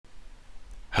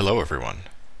Hello everyone,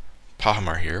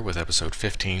 Pahimar here with episode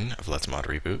 15 of Let's Mod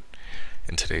Reboot.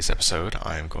 In today's episode,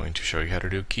 I am going to show you how to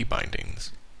do key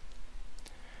bindings.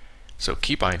 So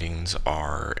key bindings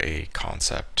are a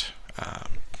concept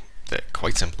that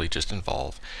quite simply just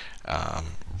involve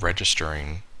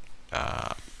registering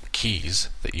keys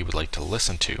that you would like to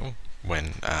listen to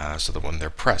when, so that when they're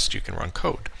pressed you can run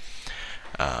code.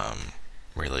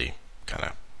 Really kind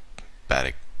of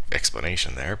bad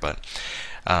explanation there, but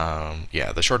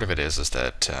yeah, the short of it is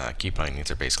that key bindings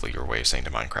are basically your way of saying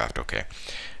to Minecraft, okay,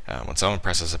 when someone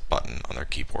presses a button on their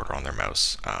keyboard or on their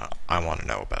mouse, I want to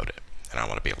know about it, and I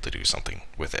want to be able to do something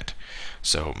with it.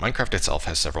 So Minecraft itself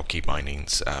has several key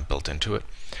bindings built into it.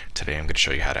 Today I'm going to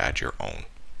show you how to add your own.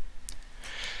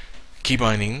 Key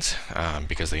bindings,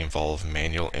 because they involve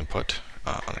manual input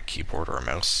on a keyboard or a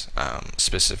mouse,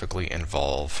 specifically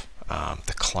involve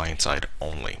the client side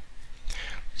only.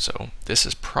 So this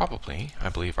is probably, I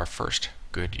believe, our first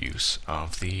good use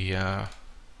of the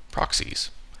proxies.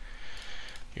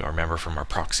 You'll remember from our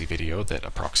proxy video that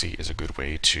a proxy is a good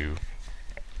way to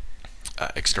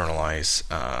externalize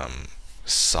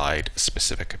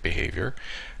side-specific behavior,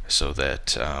 so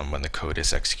that when the code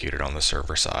is executed on the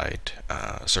server side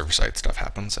stuff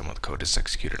happens, and when the code is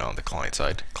executed on the client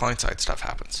side stuff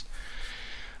happens.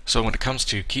 So when it comes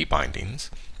to key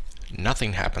bindings,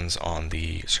 nothing happens on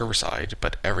the server side,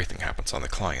 but everything happens on the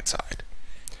client side.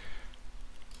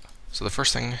 So the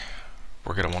first thing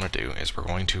we're going to want to do is we're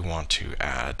going to want to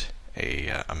add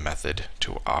a method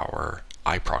to our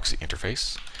iProxy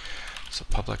interface. So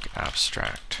public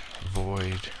abstract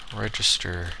void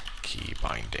register key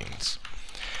bindings.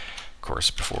 Of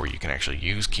course, before you can actually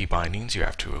use key bindings, you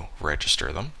have to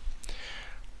register them.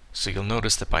 So you'll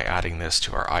notice that by adding this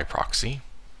to our iProxy,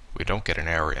 we don't get an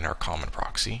error in our common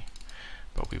proxy,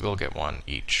 but we will get one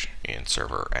each in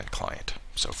server and client.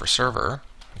 So for server,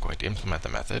 I'm going to implement the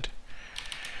method,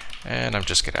 and I'm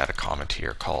just going to add a comment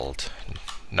here called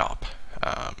NOP.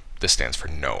 This stands for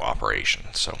no operation.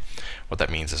 So what that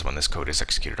means is when this code is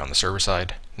executed on the server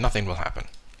side, nothing will happen.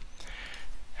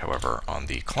 However, on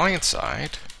the client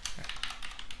side,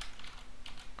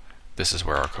 this is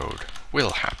where our code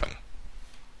will happen.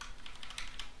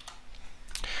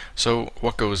 So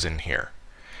what goes in here?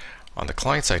 On the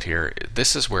client side here,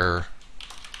 this is where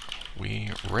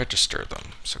we register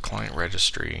them. So client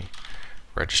registry,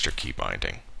 register key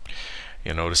binding.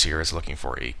 You'll notice here it's looking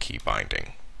for a key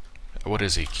binding. What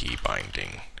is a key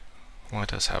binding?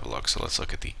 Let us have a look. So let's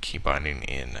look at the key binding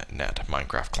in net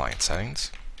Minecraft client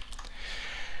settings.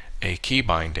 A key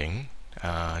binding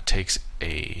takes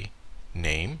a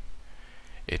name,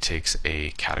 it takes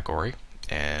a category,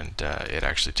 and it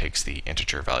actually takes the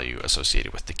integer value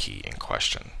associated with the key in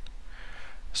question.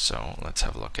 So let's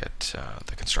have a look at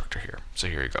the constructor here. So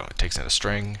here you go. It takes in a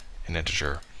string, an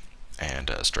integer, and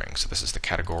a string. So this is the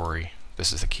category,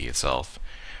 this is the key itself,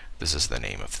 this is the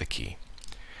name of the key.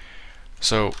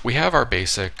 So we have our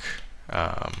basic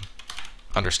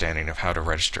understanding of how to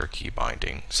register key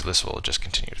binding. So this will just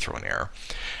continue to throw an error.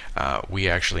 We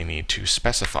actually need to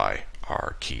specify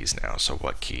our keys now. So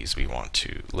what keys we want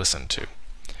to listen to.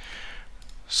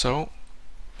 So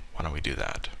why don't we do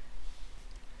that?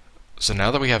 So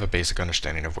now that we have a basic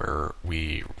understanding of where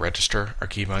we register our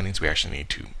key bindings, we actually need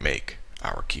to make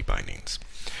our key bindings.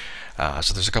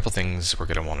 So there's a couple things we're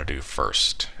going to want to do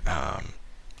first.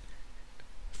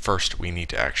 First, we need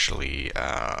to actually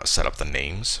set up the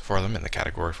names for them and the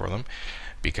category for them,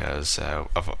 because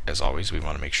as always, we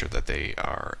want to make sure that they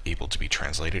are able to be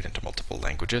translated into multiple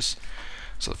languages.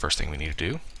 So the first thing we need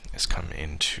to do is come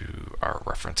into our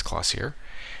reference class here.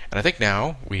 And I think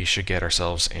now we should get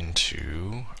ourselves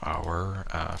into our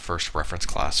first reference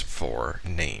class for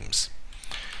names.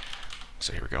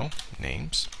 So here we go,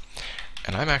 names.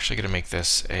 And I'm actually going to make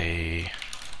this a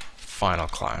final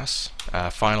class.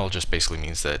 Final just basically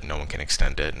means that no one can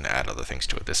extend it and add other things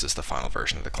to it. This is the final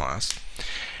version of the class.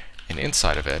 And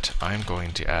inside of it, I'm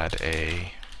going to add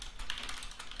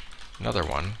another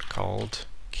one called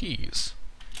keys.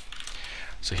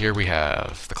 So here we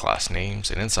have the class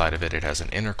names, and inside of it, it has an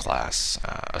inner class,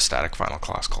 a static final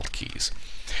class called keys.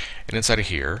 And inside of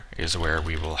here is where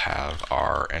we will have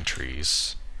our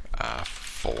entries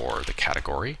for the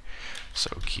category.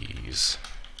 So keys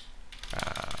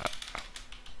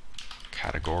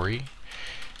category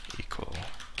equal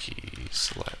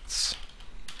keys let's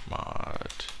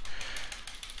mod.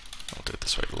 I'll do it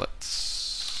this way.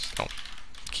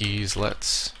 Keys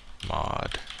let's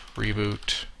mod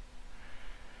reboot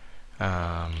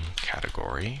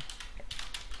category,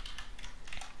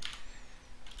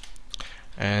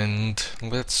 and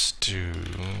let's do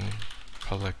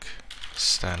public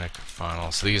static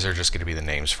final. So these are just going to be the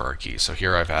names for our keys. So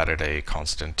here I've added a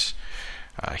constant.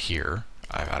 Here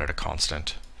I've added a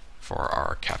constant for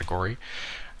our category.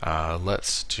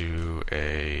 Let's do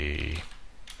a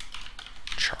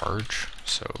charge.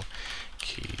 So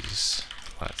keys,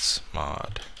 let's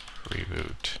mod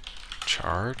reboot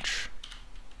charge.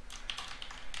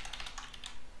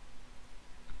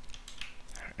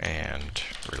 And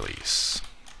release.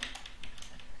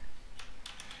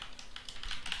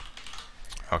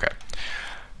 Okay.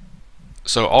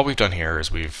 So all we've done here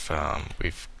is we've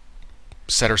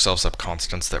set ourselves up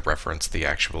constants that reference the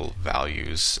actual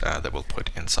values that we'll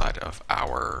put inside of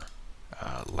our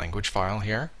language file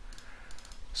here.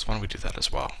 So why don't we do that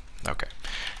as well? Okay.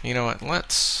 You know what?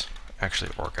 Let's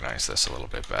actually organize this a little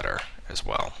bit better as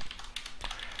well.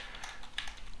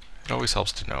 It always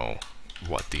helps to know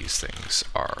what these things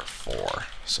are for.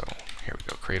 So here we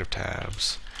go, creative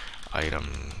tabs,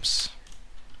 items,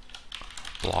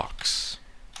 blocks,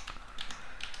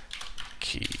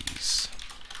 keys.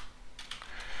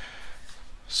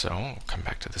 So we'll come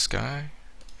back to this guy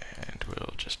and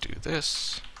we'll just do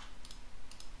this.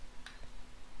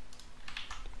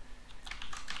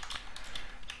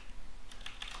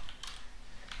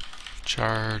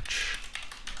 Charge,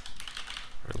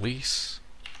 release.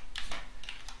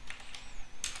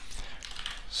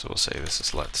 So we'll say this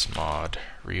is let's mod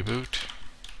reboot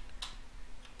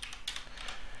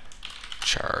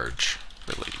charge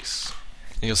release.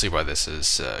 And you'll see why this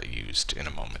is used in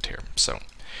a moment here. So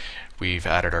we've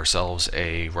added ourselves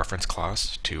a reference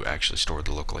class to actually store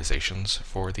the localizations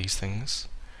for these things.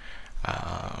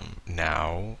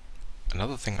 Now,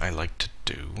 another thing I like to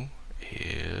do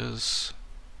is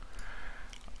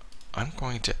I'm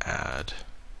going to add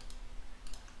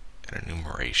an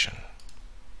enumeration.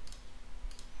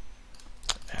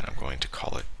 And I'm going to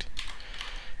call it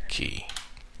key.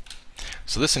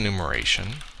 So this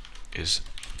enumeration is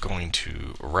going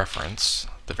to reference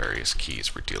the various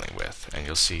keys we're dealing with, and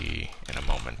you'll see in a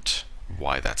moment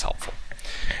why that's helpful.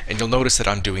 And you'll notice that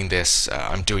I'm doing this,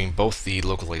 I'm doing both the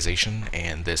localization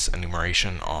and this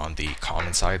enumeration on the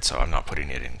common side, so I'm not putting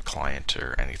it in client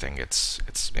or anything, it's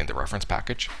in the reference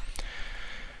package.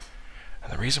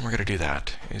 And the reason we're going to do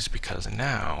that is because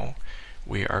now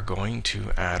we are going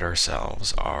to add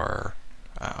ourselves our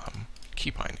key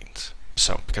bindings.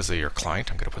 So because they're your client,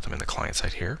 I'm going to put them in the client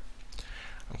side here.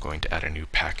 I'm going to add a new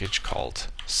package called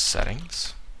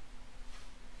settings.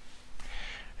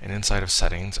 And inside of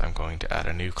settings, I'm going to add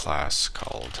a new class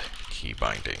called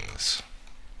Keybindings.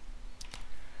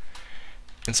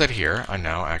 Inside here, I'm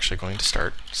now actually going to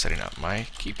start setting up my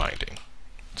key binding.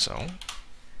 So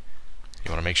you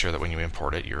want to make sure that when you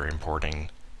import it, you're importing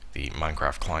the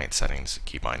Minecraft client settings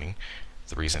key binding.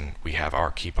 The reason we have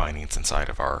our key bindings inside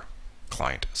of our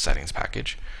client settings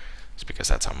package is because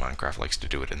that's how Minecraft likes to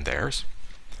do it in theirs.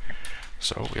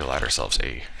 So we'll add ourselves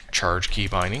a charge key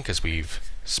binding because we've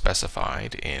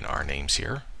specified in our names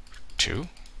here 2.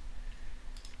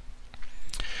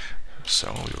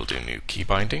 So we will do new key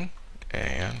binding,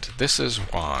 and this is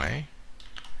why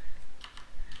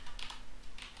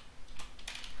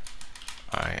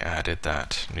I added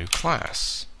that new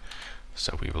class.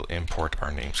 So we will import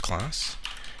our names class,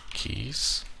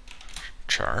 keys,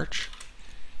 charge.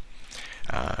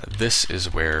 This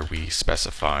is where we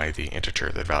specify the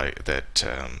integer, the value that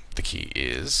the key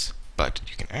is, but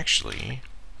you can actually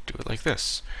do it like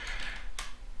this.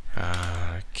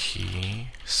 Key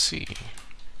C.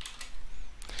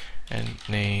 And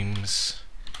names,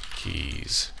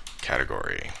 keys,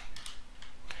 category.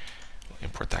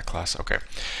 Import that class. Okay.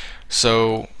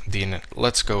 So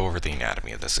let's go over the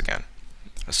anatomy of this again.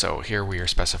 So here we are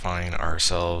specifying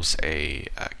ourselves a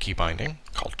key binding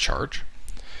called charge.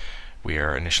 We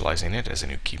are initializing it as a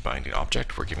new key binding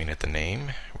object. We're giving it the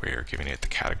name. We're giving it the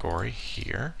category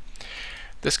here.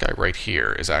 This guy right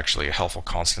here is actually a helpful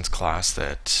constants class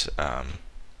that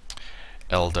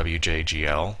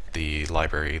LWJGL, the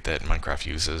library that Minecraft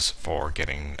uses for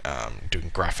getting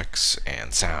doing graphics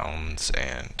and sounds,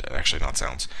 and actually not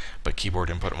sounds, but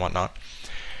keyboard input and whatnot.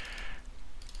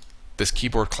 This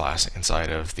keyboard class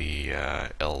inside of the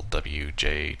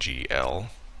LWJGL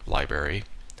library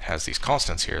has these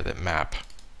constants here that map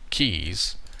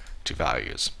keys to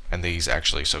values, and these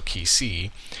actually, so key C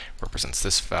represents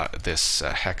this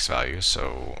hex value.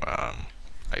 So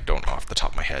I don't off the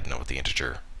top of my head know what the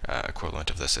integer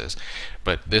equivalent of this is,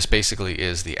 but this basically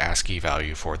is the ASCII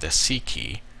value for the C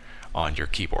key on your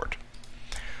keyboard.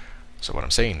 So what I'm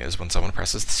saying is when someone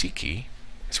presses the C key,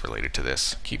 it's related to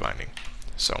this key binding.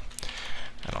 So,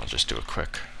 and I'll just do a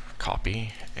quick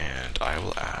copy, and I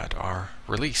will add our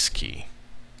release key.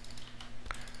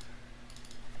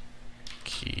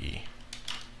 Key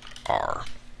R.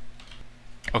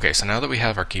 Okay, so now that we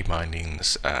have our key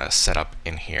bindings set up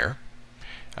in here,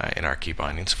 in our key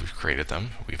bindings, we've created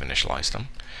them, we've initialized them,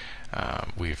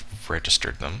 we've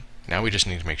registered them. Now we just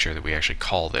need to make sure that we actually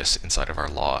call this inside of our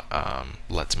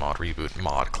let's mod reboot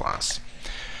mod class.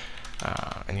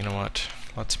 And you know what?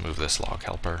 Let's move this log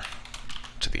helper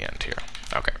to the end here.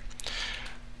 Okay.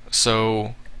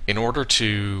 So in order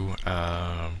to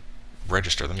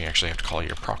register them, you actually have to call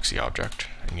your proxy object,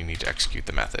 and you need to execute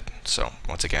the method. So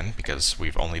once again, because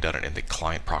we've only done it in the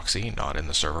client proxy, not in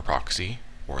the server proxy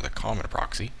or the common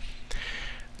proxy,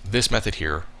 this method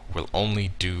here will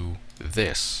only do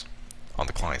this on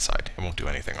the client side. It won't do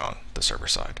anything on the server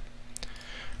side.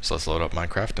 So let's load up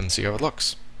Minecraft and see how it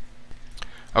looks.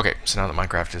 Okay, so now that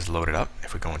Minecraft is loaded up,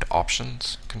 if we go into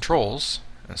Options, Controls,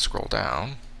 and scroll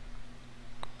down,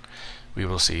 we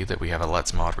will see that we have a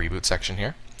Let's Mod Reboot section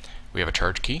here. We have a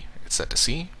charge key, it's set to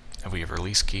C, and we have a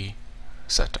release key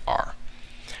set to R.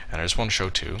 And I just want to show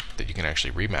too that you can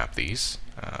actually remap these.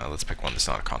 Let's pick one that's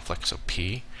not a conflict, so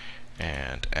P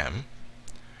and M.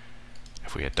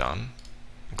 If we had done,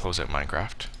 and close out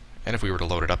Minecraft, and if we were to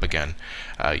load it up again,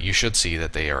 you should see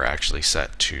that they are actually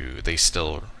set to, they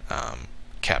still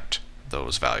kept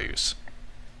those values.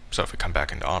 So if we come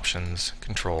back into Options,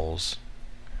 Controls,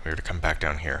 we were to come back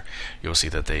down here, you'll see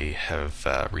that they have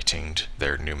retained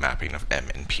their new mapping of M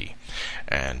and P.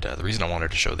 And the reason I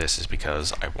wanted to show this is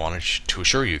because I wanted to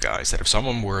assure you guys that if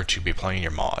someone were to be playing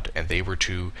your mod and they were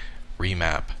to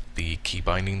remap the key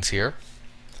bindings here,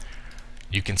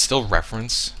 you can still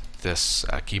reference this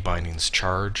key bindings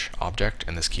charge object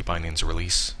and this key bindings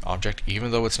release object, even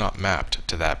though it's not mapped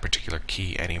to that particular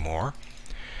key anymore.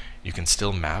 You can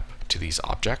still map to these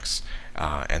objects,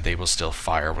 and they will still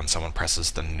fire when someone presses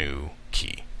the new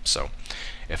key. So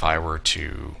if I were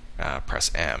to press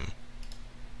M,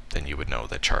 then you would know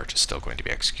that charge is still going to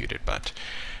be executed, but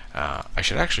I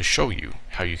should actually show you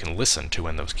how you can listen to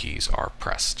when those keys are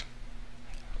pressed.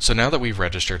 So now that we've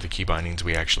registered the key bindings,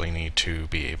 we actually need to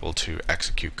be able to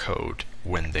execute code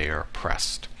when they are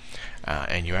pressed.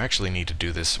 And you actually need to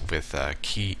do this with a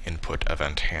key input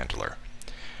event handler.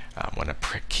 When a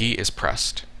key is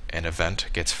pressed, an event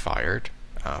gets fired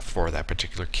for that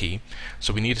particular key.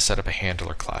 So we need to set up a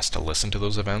handler class to listen to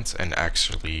those events and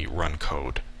actually run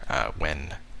code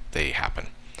when they happen.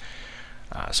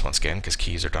 So once again, because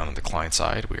keys are done on the client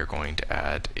side, we are going to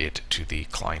add it to the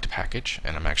client package,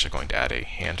 and I'm actually going to add a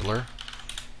handler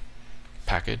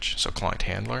package, so client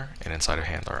handler, and inside of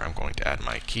handler I'm going to add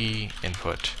my key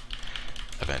input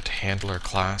event handler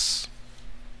class,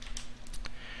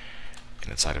 and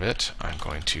inside of it I'm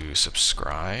going to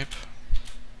subscribe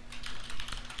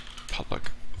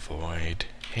public void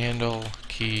handle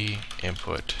key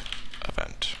input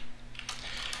event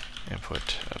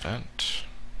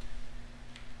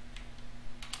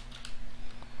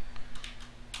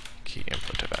key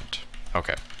input event.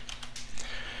 Okay.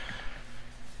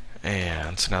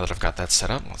 And so now that I've got that set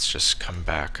up, let's just come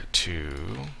back to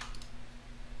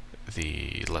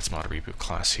the Let's Mod Reboot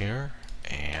class here,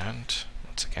 and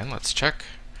once again, let's check.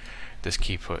 This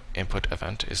key input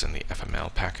event is in the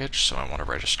FML package, so I want to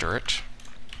register it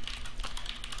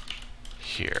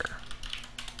here.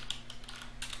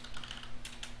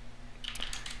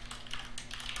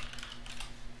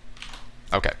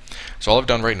 Okay, so all I've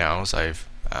done right now is I've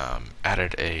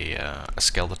added a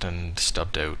skeleton,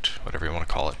 stubbed out, whatever you want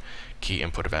to call it, key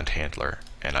input event handler,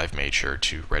 and I've made sure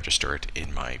to register it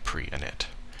in my pre-init.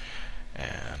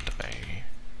 And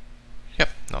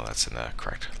no, that's in the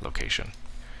correct location.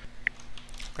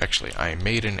 Actually, I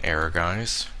made an error,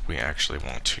 guys. We actually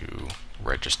want to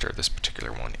register this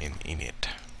particular one in init.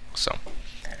 So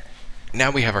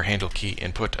now we have our handle key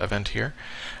input event here.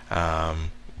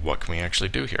 What can we actually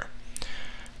do here?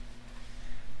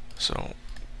 So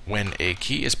when a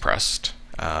key is pressed,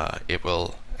 it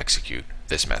will execute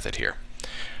this method here.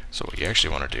 So what you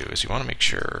actually want to do is you want to make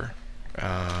sure,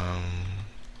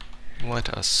 let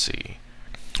us see.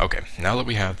 Okay, now that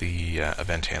we have the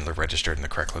event handler registered in the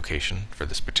correct location for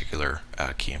this particular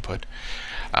key input,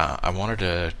 I wanted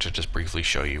to just briefly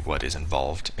show you what is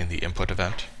involved in the input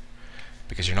event,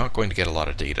 because you're not going to get a lot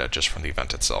of data just from the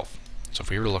event itself. So if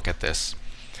we were to look at this,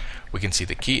 we can see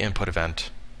the key input event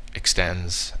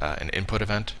extends an input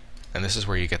event, and this is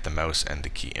where you get the mouse and the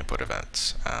key input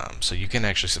events. So you can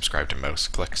actually subscribe to mouse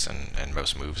clicks and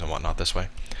mouse moves and whatnot this way.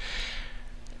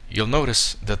 You'll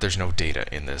notice that there's no data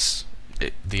in this.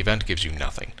 The event gives you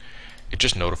nothing. It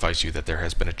just notifies you that there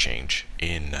has been a change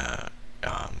in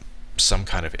some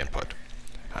kind of input.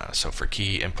 So for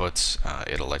key inputs,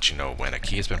 it'll let you know when a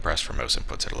key has been pressed. For mouse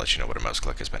inputs, it'll let you know when a mouse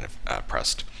click has been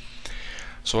pressed.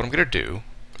 So what I'm going to do,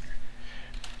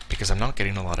 because I'm not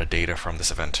getting a lot of data from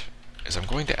this event, is I'm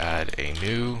going to add a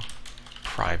new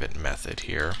private method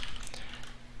here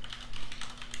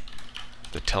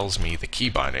that tells me the key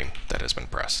binding that has been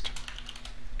pressed.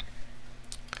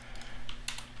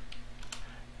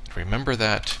 Remember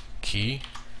that key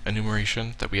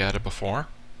enumeration that we added before?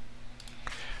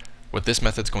 What this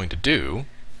method's going to do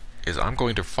is I'm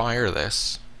going to fire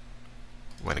this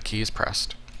when a key is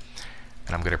pressed,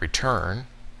 and I'm going to return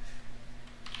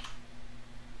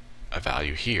a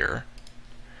value here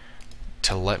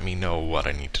to let me know what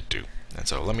I need to do. And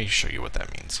so let me show you what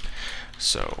that means.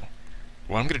 So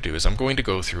what I'm going to do is I'm going to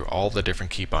go through all the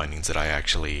different key bindings that I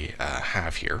actually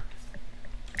have here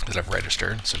that I've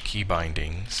registered. So key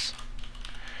bindings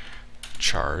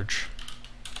charge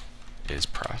is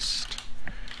pressed,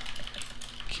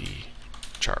 key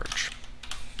charge,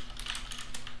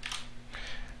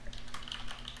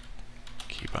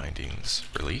 key bindings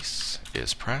release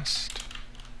is pressed,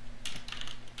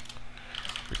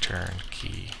 return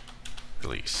key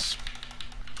release,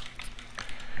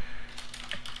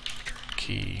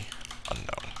 key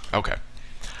unknown. Okay,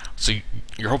 so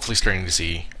you're hopefully starting to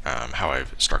see how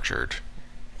I've structured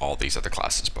all these other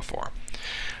classes before.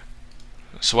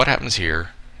 So what happens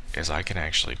here is I can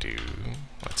actually do,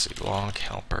 let's see, log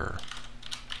helper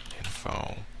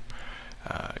info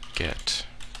get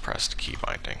pressed key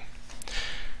binding.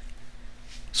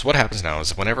 So what happens now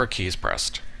is whenever a key is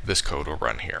pressed, this code will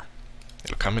run here.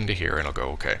 It'll come into here and it'll go,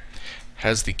 okay,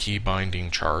 has the key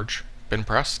binding charge been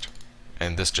pressed?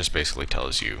 And this just basically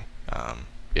tells you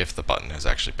if the button has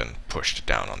actually been pushed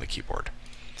down on the keyboard.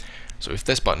 So if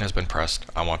this button has been pressed,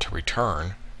 I want to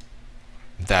return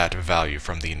that value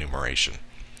from the enumeration.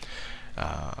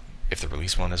 If the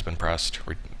release one has been pressed,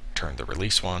 return the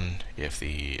release one. If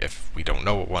we don't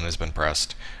know what one has been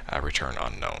pressed, return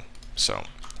unknown. So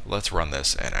let's run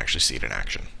this and actually see it in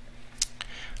action.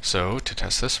 So to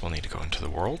test this, we'll need to go into the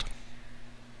world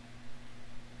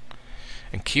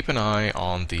and keep an eye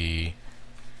on the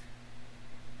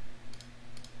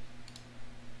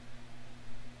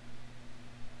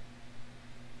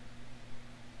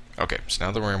okay, so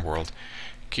now that we're in world,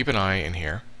 keep an eye in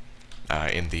here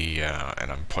in the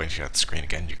and I'm pointing at the screen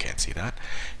again, you can't see that.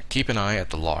 Keep an eye at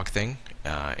the log thing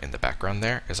in the background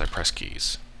there as I press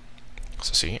keys.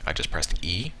 So see, I just pressed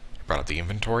E, brought up the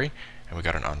inventory, and we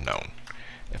got an unknown.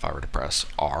 If I were to press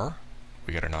R,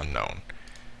 we get an unknown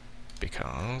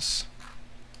because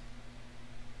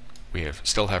we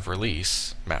still have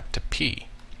release mapped to P.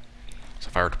 So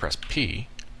if I were to press P,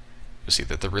 you'll see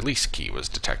that the release key was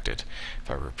detected. If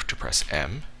I were to press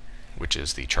M, which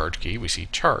is the charge key, we see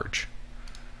charge.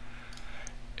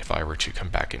 If I were to come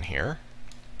back in here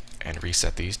and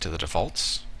reset these to the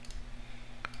defaults,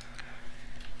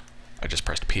 I just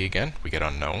pressed P again, we get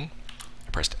unknown.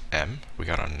 I pressed M, we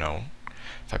got unknown.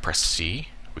 If I press C,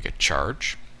 we get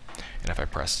charge. And if I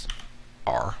press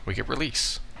R, we get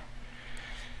release.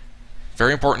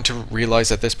 Very important to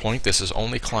realize at this point, this is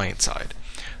only client side.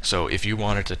 So if you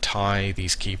wanted to tie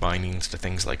these key bindings to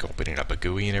things like opening up a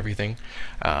GUI and everything,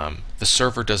 the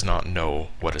server does not know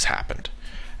what has happened.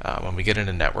 When we get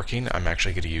into networking, I'm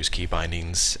actually going to use key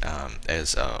bindings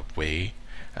as a way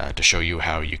to show you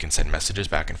how you can send messages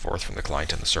back and forth from the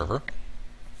client and the server.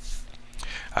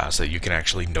 So that you can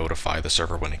actually notify the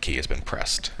server when a key has been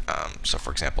pressed. So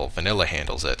for example, vanilla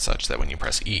handles it such that when you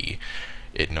press E,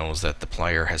 it knows that the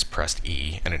player has pressed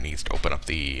E and it needs to open up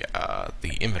the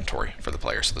inventory for the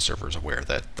player, so the server is aware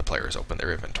that the player has opened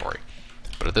their inventory.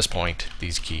 But at this point,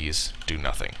 these keys do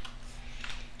nothing.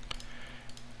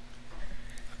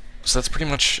 So that's pretty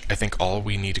much, I think, all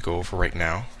we need to go over right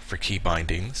now for key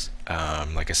bindings.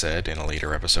 Like I said, in a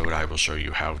later episode, I will show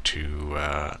you how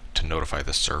to notify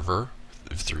the server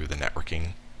through the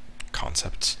networking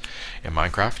concepts in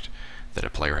Minecraft that a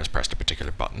player has pressed a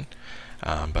particular button.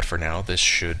 But for now, this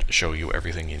should show you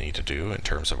everything you need to do in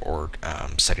terms of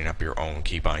setting up your own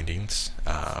key bindings.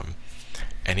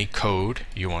 Any code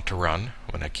you want to run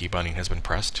when a key binding has been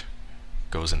pressed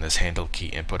goes in this handle key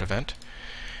input event.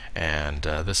 And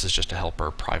this is just a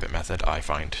helper private method I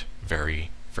find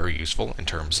very, very useful in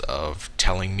terms of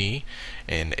telling me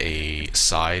in a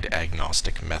side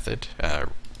agnostic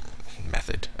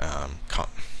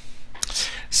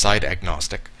side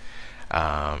agnostic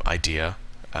idea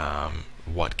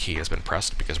what key has been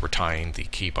pressed, because we're tying the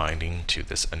key binding to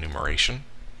this enumeration.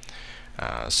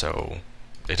 So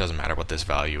it doesn't matter what this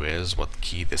value is, what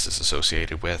key this is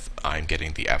associated with. I'm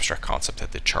getting the abstract concept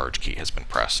that the charge key has been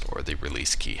pressed or the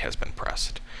release key has been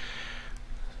pressed.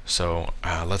 So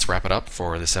let's wrap it up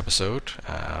for this episode.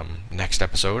 Next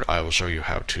episode, I will show you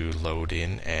how to load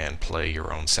in and play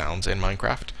your own sounds in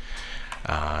Minecraft.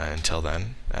 Until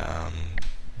then,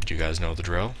 You guys know the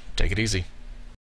drill. Take it easy.